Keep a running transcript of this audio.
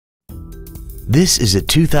This is a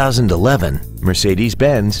 2011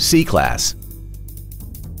 Mercedes-Benz C-Class.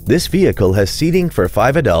 This vehicle has seating for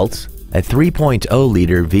 5 adults, a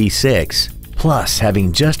 3.0-liter V6, plus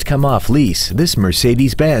having just come off lease, this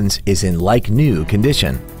Mercedes-Benz is in like-new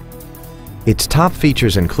condition. Its top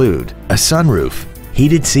features include a sunroof,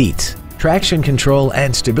 heated seats, traction control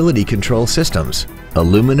and stability control systems,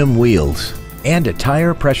 aluminum wheels, and a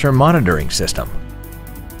tire pressure monitoring system.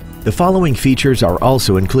 The following features are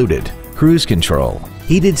also included: cruise control,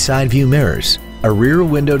 heated side view mirrors, a rear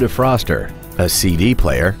window defroster, a CD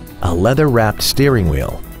player, a leather-wrapped steering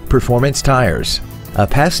wheel, performance tires, a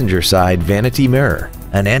passenger side vanity mirror,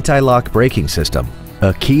 an anti-lock braking system,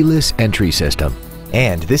 a keyless entry system,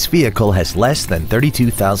 and this vehicle has less than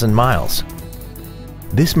 32,000 miles.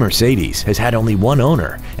 This Mercedes has had only one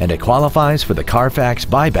owner and it qualifies for the Carfax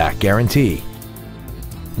buyback guarantee.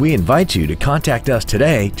 We invite you to contact us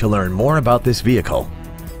today to learn more about this vehicle.